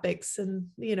interesting topics and,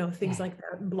 things like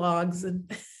that, and blogs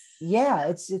and. Yeah,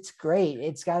 it's great.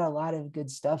 It's got a lot of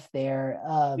good stuff there.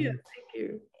 Thank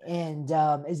you. And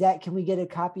can we get a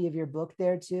copy of your book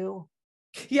there too?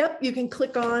 Yep, you can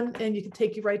click on and you can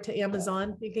take you right to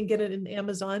Amazon. You can get it in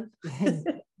Amazon.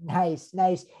 Nice.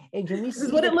 And can we see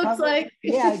what it looks like?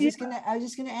 Yeah, I was just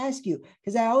gonna ask you,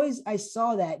 because I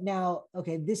saw that. Now,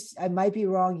 okay, I might be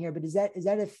wrong here, but is that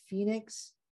a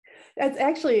phoenix? That's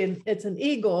actually it's an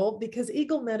eagle, because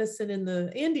eagle medicine in the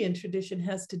Indian tradition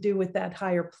has to do with that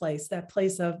higher place, that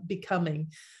place of becoming.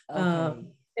 Okay.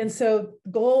 And so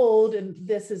gold, and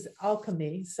this is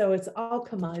alchemy. So it's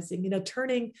alchemizing,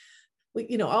 turning,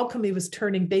 alchemy was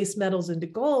turning base metals into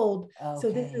gold. Okay. So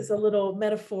this is a little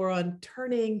metaphor on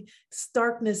turning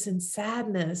darkness and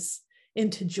sadness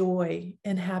into joy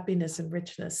and happiness and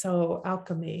richness. So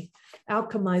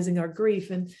alchemizing our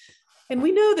grief. And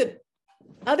we know that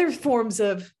other forms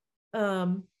of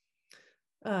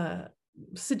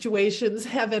situations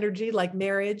have energy, like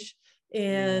marriage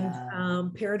and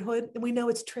parenthood. And we know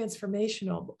it's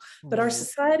transformational. But our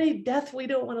society, death, we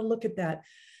don't want to look at that.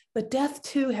 But death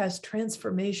too has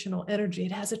transformational energy.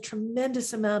 It has a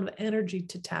tremendous amount of energy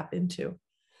to tap into.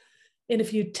 And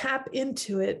if you tap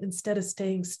into it instead of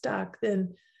staying stuck,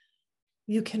 then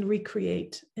you can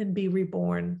recreate and be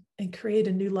reborn and create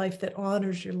a new life that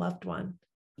honors your loved one.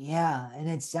 Yeah, and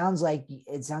it sounds like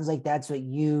that's what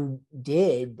you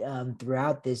did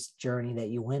throughout this journey that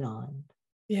you went on.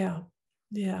 Yeah.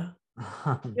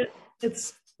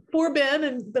 It's for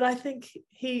Ben, but I think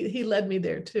he led me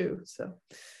there too. So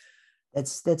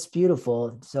that's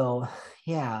beautiful. So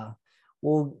yeah,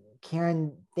 well,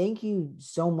 Karen, thank you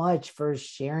so much for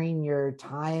sharing your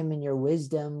time and your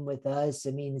wisdom with us.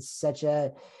 I mean,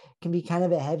 can be kind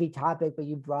of a heavy topic, but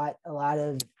you brought a lot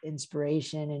of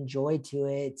inspiration and joy to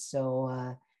it.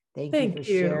 So thank you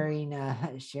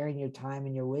for sharing your time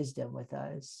and your wisdom with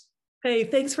us. Hey,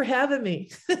 thanks for having me.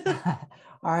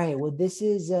 All right. Well, this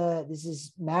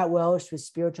is Matt Welsh with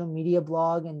Spiritual Media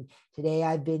Blog, and today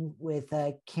I've been with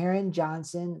Karen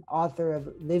Johnson, author of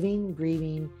Living,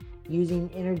 Grieving,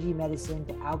 Using Energy Medicine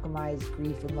to Alchemize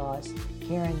Grief and Loss.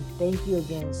 Karen, thank you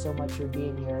again so much for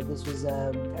being here. This was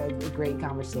a great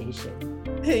conversation.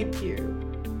 Thank you.